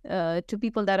to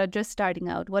people that are just starting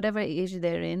out, whatever age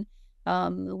they're in,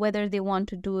 whether they want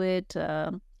to do it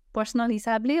personally,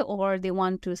 sadly, or they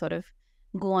want to sort of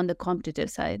go on the competitive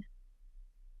side?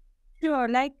 Sure,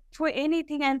 like for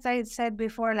anything, as I said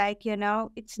before,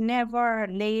 it's never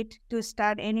late to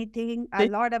start anything. A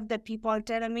lot of the people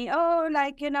telling me, oh,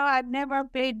 I've never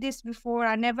played this before,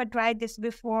 I never tried this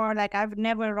before, I've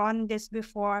never run this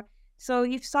before. So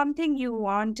if something you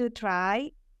want to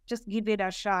try, just give it a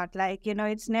shot.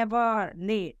 It's never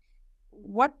late.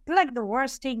 What the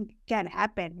worst thing can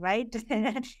happen, right?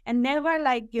 And never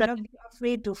be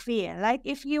afraid to fail.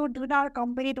 If you do not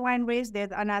complete one race,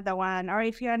 there's another one. Or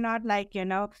if you're not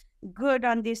good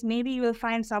on this, maybe you will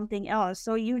find something else.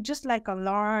 So you just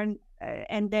learn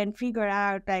and then figure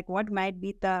out what might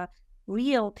be the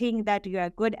real thing that you are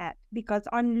good at, because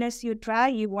unless you try,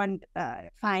 you won't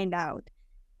find out.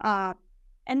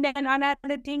 And then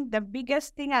another thing, the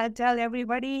biggest thing I'll tell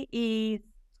everybody is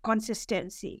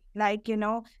consistency.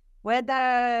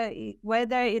 Whether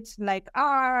it's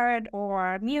art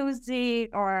or music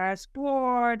or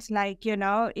sports,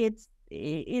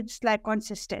 it's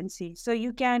consistency. So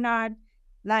you cannot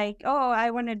oh, I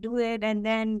want to do it, and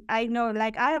then I know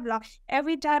I have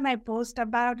every time I post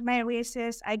about my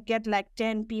races, I get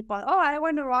 10 people, oh, I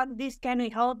want to run this, can you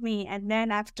help me? And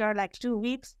then after 2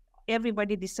 weeks,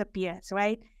 everybody disappears,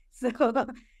 right? So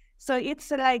so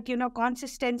it's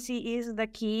consistency is the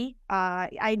key.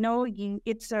 I know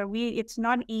it's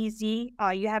not easy.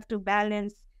 You have to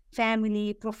balance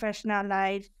family, professional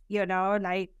life,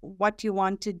 what you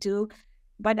want to do.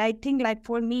 But I think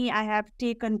for me, I have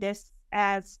taken this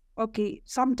as, okay,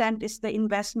 sometimes it's the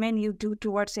investment you do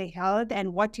towards a health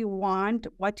and what you want,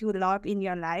 what you love in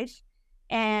your life.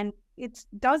 And it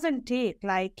doesn't take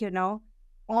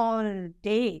all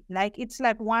day. It's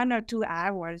 1 or 2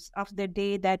 hours of the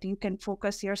day that you can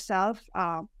focus yourself.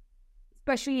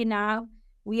 Especially now,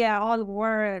 we are all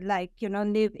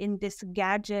live in this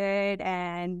gadget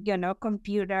and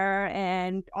computer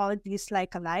and all this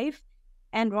life.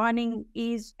 And running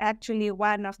is actually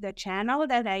one of the channel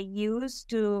that I use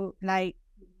to I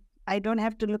don't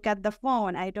have to look at the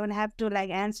phone, I don't have to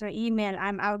answer email,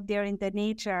 I'm out there in the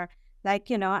nature.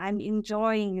 I'm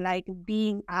enjoying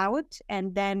being out,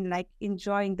 and then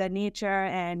enjoying the nature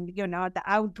and the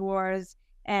outdoors,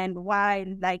 and while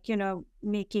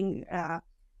making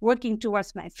working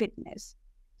towards my fitness.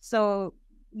 So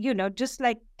just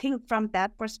think from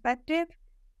that perspective.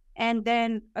 And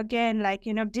then again,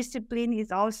 discipline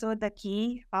is also the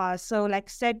key. So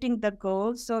setting the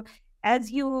goals. So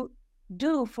as you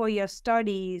do for your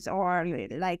studies or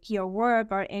your work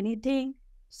or anything,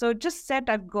 so just set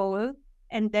a goal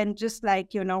and then just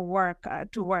like, work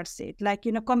towards it, like,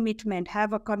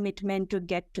 have a commitment to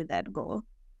get to that goal.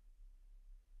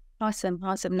 Awesome.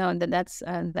 No, that's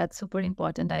super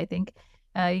important. I think,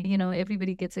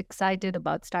 everybody gets excited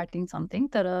about starting something.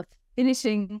 That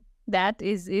finishing that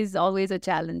is always a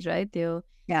challenge, right?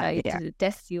 It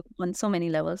tests you on so many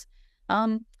levels.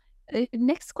 Um,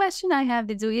 Next question I have,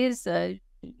 Dizu, is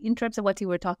in terms of what you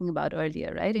were talking about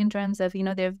earlier, right? In terms of,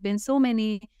 there have been so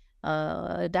many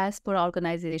diaspora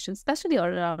organizations, especially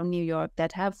around New York,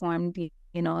 that have formed,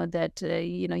 that,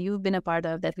 you've been a part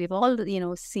of, that we've all,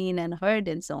 seen and heard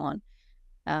and so on.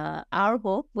 Our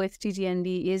hope with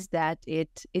TGND is that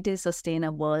it is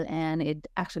sustainable and it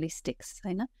actually sticks.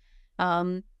 I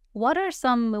know. What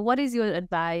is your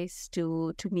advice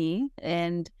to me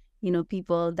and,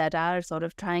 people that are sort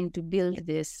of trying to build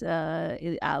this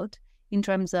out in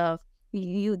terms of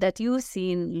you've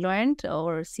seen, learned,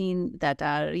 or seen that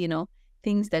are,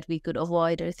 things that we could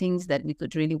avoid or things that we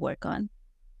could really work on?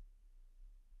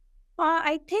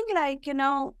 I think like,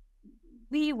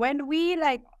 when we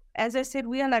like, as I said,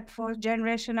 we are like fourth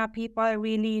generation of people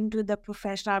really into the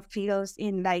professional fields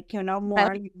in like,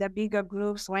 more the bigger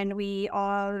groups. When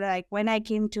I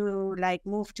came to like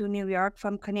move to New York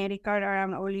from Connecticut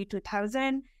around early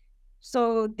 2000.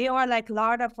 So there were like a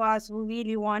lot of us who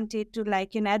really wanted to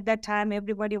like, at that time,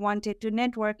 everybody wanted to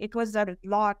network. It was a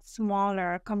lot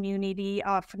smaller community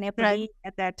of Nepali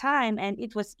at that time, and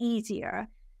it was easier.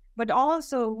 But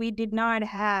also we did not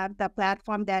have the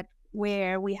platform that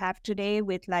where we have today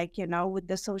with like, with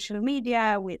the social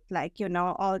media, with like,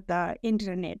 all the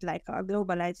internet, like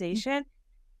globalization.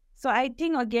 So I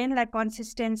think again, like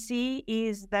consistency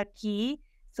is the key.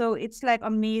 So it's like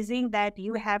amazing that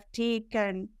you have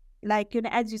taken like,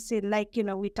 as you said, like,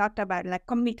 we talked about like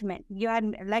commitment. You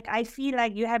had like, I feel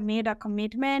like you have made a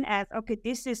commitment as, okay,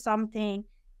 this is something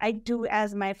I do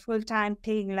as my full-time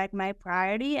thing, like my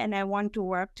priority, and I want to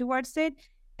work towards it.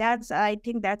 I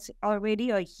think that's already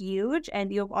a huge,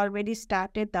 and you've already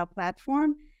started the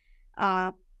platform.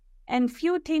 And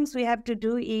few things we have to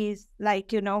do is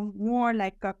like, more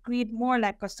like create more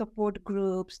like a support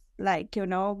groups, like,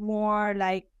 more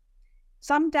like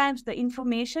sometimes the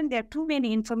information, there are too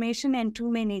many information and too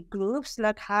many groups,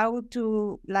 like how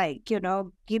to like,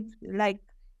 give like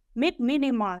make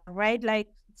minimal, right? Like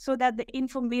so that the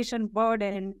information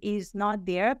burden is not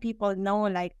there. People know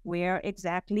like where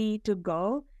exactly to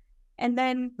go. And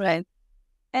then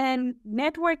and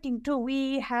networking too,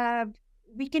 we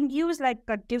can use like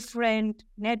a different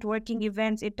networking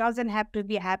events. It doesn't have to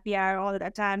be happy hour all the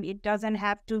time. It doesn't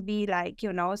have to be like,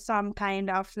 some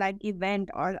kind of like event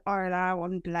or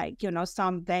around like,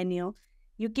 some venue.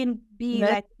 You can be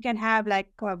like, you can have like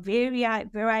a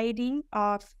variety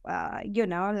of,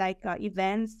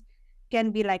 events.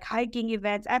 Can be like hiking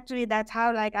events. Actually, that's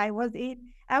how like I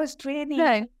was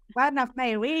training one of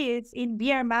my races in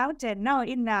Bear Mountain, no,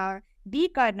 in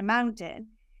Beacon Mountain.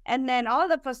 And then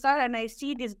all of a sudden, I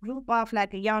see this group of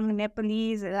like young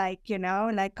Nepalese, like,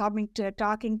 like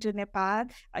talking to Nepal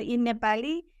in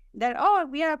Nepali, that, oh,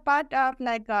 we are part of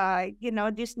like,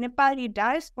 this Nepali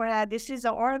diaspora. This is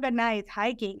an organized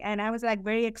hiking. And I was like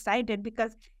very excited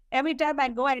because every time I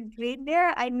go and train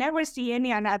there, I never see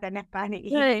any another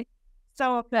Nepali.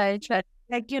 So,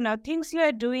 like, things you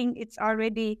are doing, it's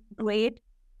already great.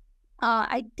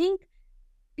 I think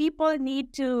people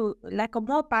need to like a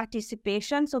more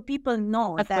participation, so people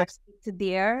know that it's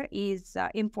there is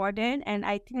important. And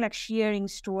I think like sharing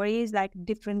stories, like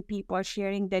different people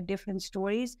sharing their different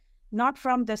stories, not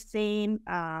from the same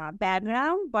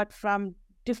background, but from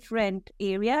different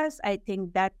areas. I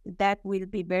think that will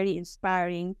be very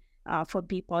inspiring for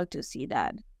people to see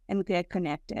that and get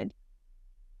connected.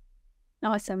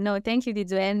 Awesome. No, thank you,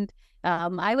 Dizu. And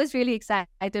I was really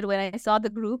excited when I saw the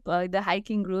group, the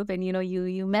hiking group, and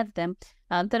you met them.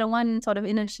 The one sort of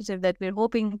initiative that we're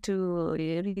hoping to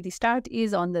really start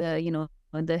is on the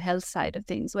on the health side of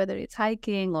things, whether it's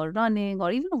hiking or running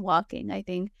or even walking. I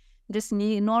think just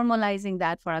normalizing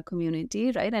that for our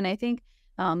community, right? And I think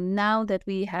now that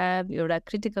we have a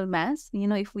critical mass,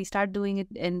 if we start doing it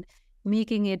and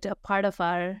making it a part of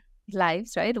our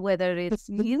lives, right? Whether it's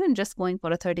even just going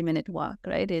for a 30-minute walk,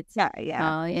 right? It's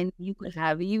and you could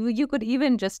have you could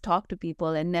even just talk to people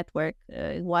and network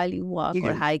while you walk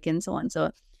or hike and so on.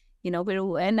 So,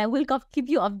 and I will keep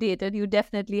you updated. You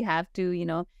definitely have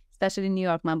to, especially in New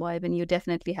York, my boy, and you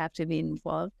definitely have to be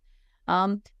involved.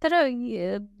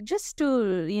 Tara, just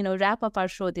to wrap up our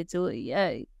show,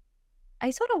 Ditsu, I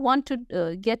sort of want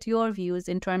to get your views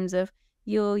in terms of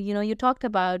you talked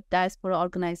about diaspora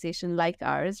organization like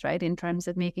ours, right, in terms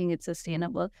of making it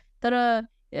sustainable. Tara,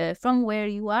 from where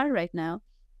you are right now,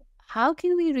 how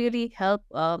can we really help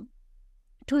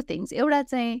two things? एउटा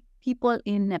चाहिँ people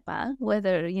in Nepal,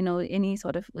 whether, any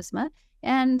sort of USMA,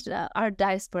 and our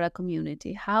diaspora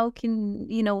community. How can,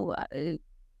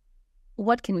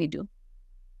 what can we do?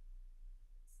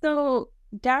 So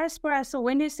diaspora, so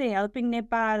when you say helping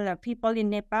Nepal, people in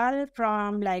Nepal,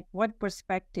 from like what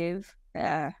perspective?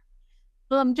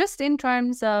 Just in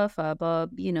terms of,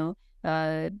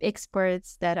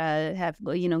 experts that have,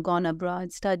 gone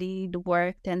abroad, studied,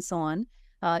 worked, and so on.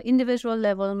 Individual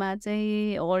level मा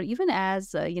चाहिँ, or even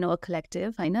as, a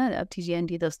collective, होइन,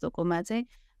 TGND जस्तोको मा चाहिँ,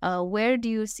 where do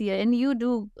you see, and you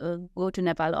do go to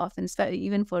Nepal often,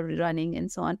 even for running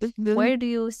and so on, where do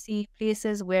you see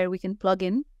places where we can plug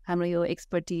in हाम्रो यो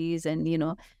expertise and,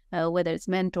 whether it's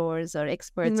mentors or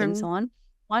experts and so on?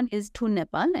 One is to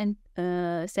Nepal, and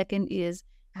second is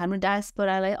हाम्रो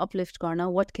diaspora uplift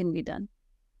गर्न, what can be done?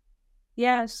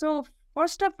 Yeah, so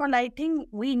first of all, I think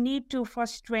we need to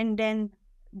first strengthen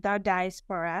the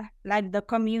diaspora, like the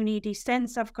community,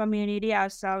 sense of community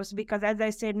ourselves, because as I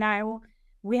said, now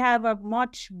we have a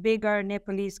much bigger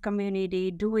Nepalese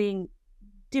community doing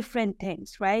different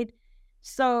things, right?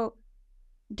 So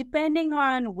depending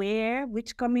on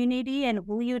which community and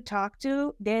who you talk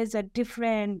to, there's a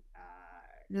different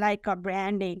like a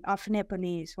branding of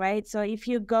Nepalese, right? So if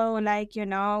you go like,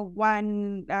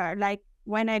 one, like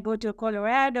when I go to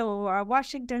Colorado or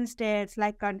Washington State, it's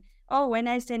like, when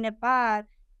I say Nepal,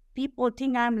 people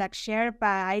think I'm like Sherpa.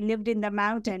 I lived in the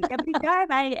mountain. Every time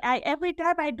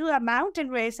I do a mountain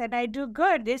race and I do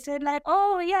good, they said like,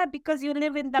 oh yeah, because you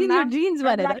live in the mountains. Your genes,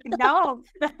 like, no,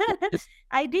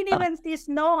 I didn't even see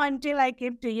snow until I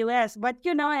came to US. But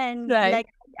and right. like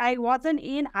I wasn't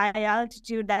in high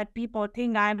altitude that people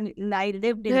think I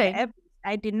lived in the Everest.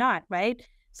 I did not, right?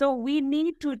 So we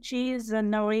need to change the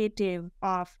narrative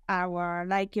of our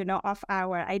of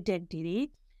our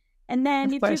identity. And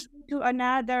then if you go to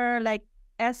another like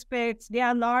aspects, there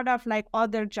are a lot of like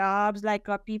other jobs, like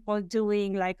people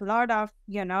doing like a lot of,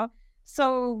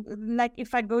 so like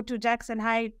if I go to Jackson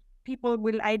Heights, people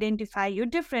will identify you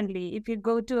differently. If you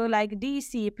go to like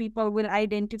DC, people will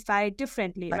identify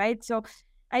differently, right? So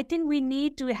I think we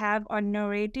need to have a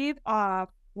narrative of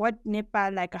what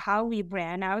Nepal, like how we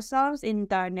brand ourselves in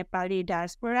the Nepali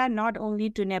diaspora, not only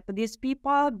to Nepalese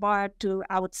people, but to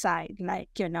outside, like,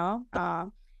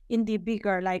 in the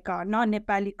bigger, like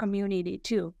non-Nepali community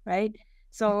too, right?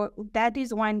 So that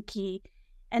is one key.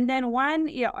 And then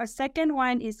a second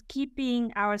one is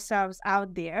keeping ourselves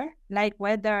out there, like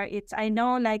whether it's, I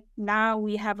know like now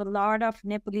we have a lot of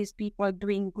Nepalese people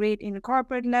doing great in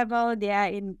corporate level, they are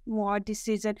in more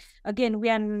decision. Again, we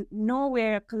are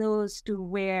nowhere close to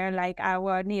where like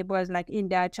our neighbors like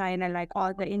India, China, like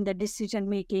all in the decision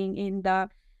making in the,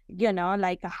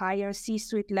 like a higher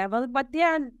C-suite level. But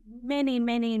there are many,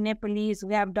 many Nepalese who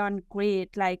have done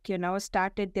great, like,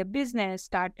 started their business,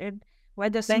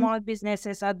 whether small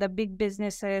businesses or the big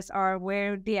businesses or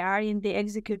where they are in the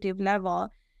executive level.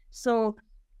 So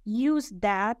use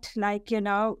that, like,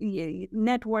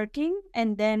 networking,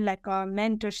 and then like a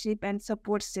mentorship and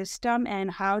support system,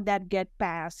 and how that get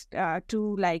passed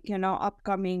to like,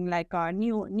 upcoming, like a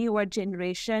newer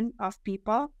generation of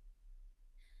people.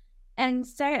 And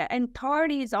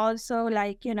third is also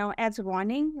like, as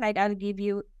running, like I'll give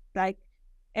you like,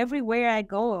 everywhere I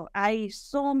go,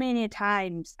 so many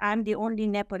times I'm the only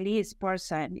Nepalese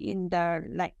person in the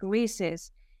like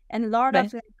races, and a lot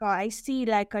of like I see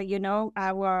like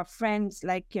our friends,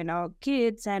 like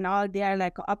kids and all, they are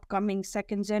like upcoming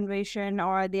second generation,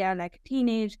 or they are like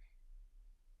teenage.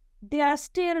 They are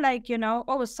still like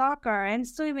soccer and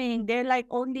swimming. They're like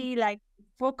only like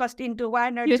focused into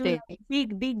one or two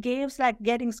big games, like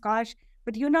getting scholarship.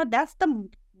 But that's the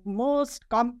most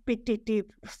competitive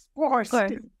sports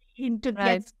to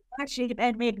get scholarship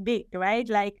and make big, right?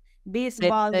 Like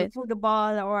baseball,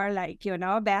 football, or like,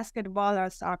 basketball or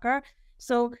soccer.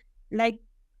 So like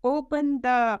open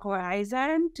the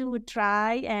horizon to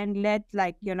try and let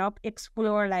like,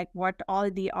 explore like what all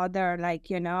the other like,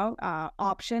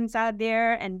 options are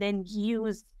there, and then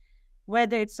use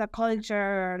whether it's a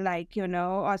culture, like,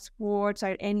 or sports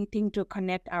or anything to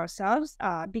connect ourselves.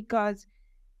 Because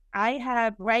I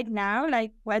have right now,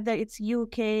 like whether it's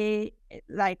UK,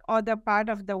 like other part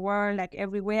of the world, like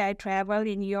everywhere I travel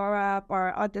in Europe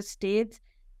or other states,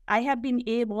 I have been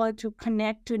able to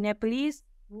connect to Nepalese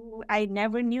who I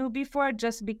never knew before,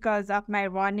 just because of my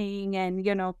running, and,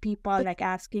 people like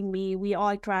asking me, we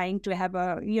all trying to have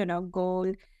a,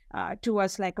 goal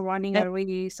towards like running a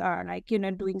race, or like,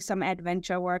 doing some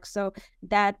adventure work. So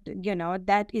that,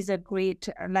 that is a great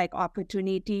like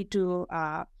opportunity to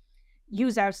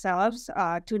use ourselves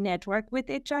to network with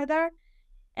each other.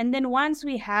 And then once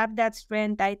we have that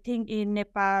strength, I think in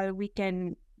Nepal, we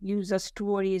can use the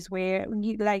stories where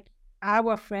like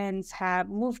our friends have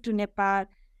moved to Nepal.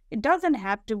 It doesn't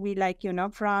have to be like,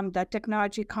 from the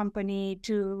technology company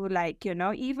to like,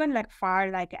 even like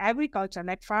far, like agriculture,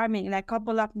 like farming, like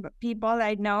couple of people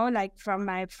I know, like from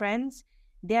my friends,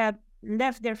 they have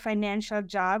left their financial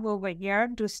job over here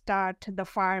to start the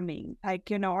farming, like,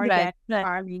 Right, organic right.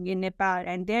 farming in Nepal,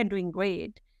 and they're doing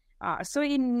great. So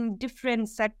in different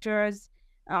sectors,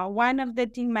 one of the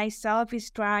thing myself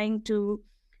is trying to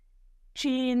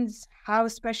change how,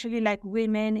 especially like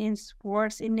women in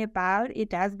sports in Nepal,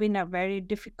 it has been a very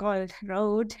difficult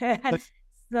road.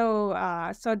 So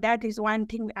that is one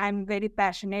thing I'm very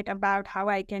passionate about, how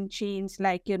I can change,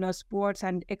 like, sports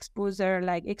and exposure,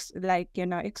 like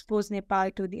expose Nepal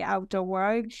to the outer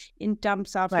world in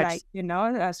terms of Right.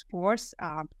 like, sports.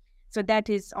 So that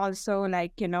is also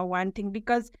like, one thing,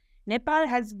 because Nepal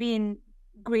has been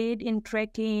great in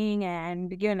trekking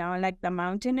and, like the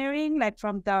mountaineering, like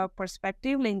from the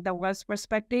perspective, like the West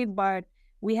perspective, but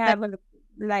we have a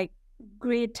like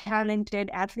great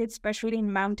talented athletes, especially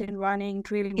in mountain running,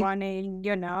 trail running,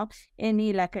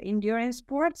 any like endurance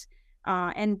sports.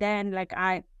 And then like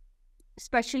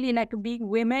especially like being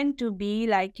women to be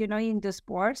like, in the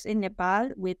sports in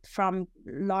Nepal with from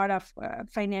a lot of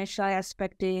financial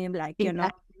aspect, like,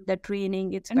 Exactly. the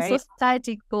training, it's And very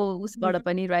society goes बाट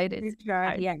पनि, right? It's right.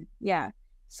 hard. Yeah, yeah.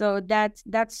 So that's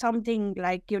something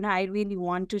like, I really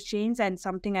want to change and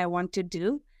something I want to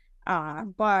do.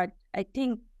 But I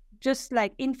think just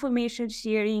like information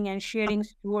sharing and sharing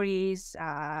stories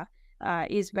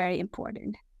is very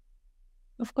important.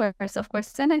 Of course, of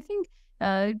course. And I think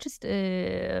just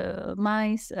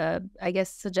my, I guess,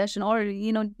 suggestion, or,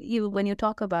 you when you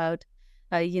talk about,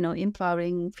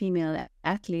 empowering female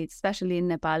athletes, especially in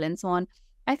Nepal and so on,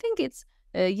 I think it's,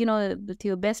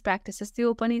 त्यो best practices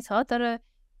त्यो पनि छ, तर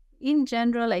in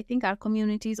general, I think our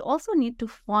communities also need to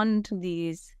fund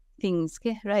these things,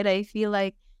 okay? Right? I feel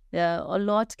like a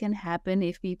lot can happen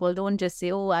if people don't just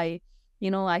say, oh, I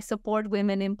support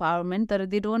women empowerment, but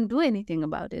they don't do anything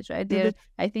about it, right? Mhm.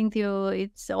 I think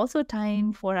it's also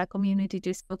time for our community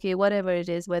to say, okay, whatever it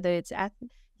is, whether it's at,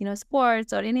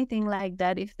 sports or anything like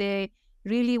that, if they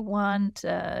really want,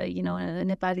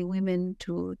 Nepali women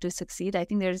to succeed, I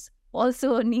think there's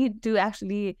also a need to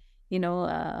actually,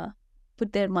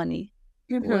 put their money,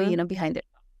 Mhm. behind it,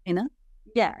 you know.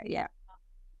 Yeah, yeah.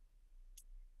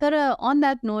 But on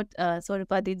that note,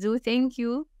 Sworupa Diju, thank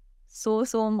you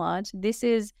so much. This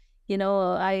is,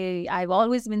 I've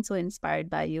always been so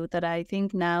inspired by you that I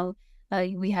think now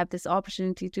we have this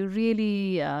opportunity to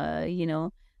really,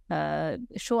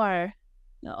 show our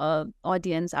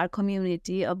audience, our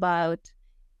community about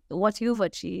what you've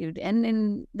achieved,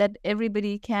 and that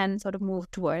everybody can sort of move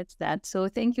towards that. So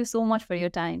thank you so much for your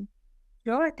time.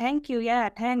 Sure. Thank you. Yeah,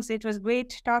 thanks. It was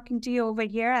great talking to you over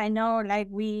here. I know like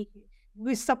we're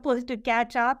supposed to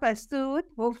catch up soon,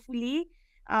 hopefully.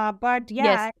 But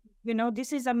Yes. yeah,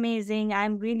 this is amazing.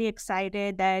 I'm really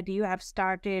excited that you have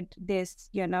started this,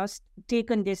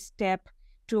 taken this step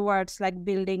towards like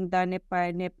building the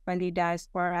Nepali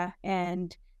diaspora,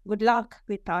 and good luck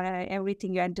with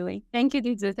everything you are doing. Thank you,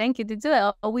 Dizu. Thank you,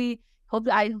 Dizu.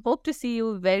 I hope to see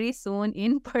you very soon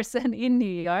in person in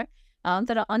New York.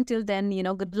 Until then,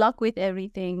 good luck with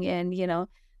everything, and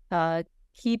uh,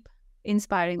 keep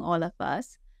inspiring all of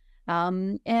us.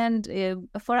 And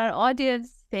for our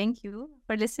audience, thank you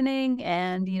for listening,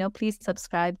 and please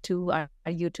subscribe to our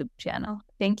YouTube channel.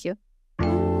 Thank you.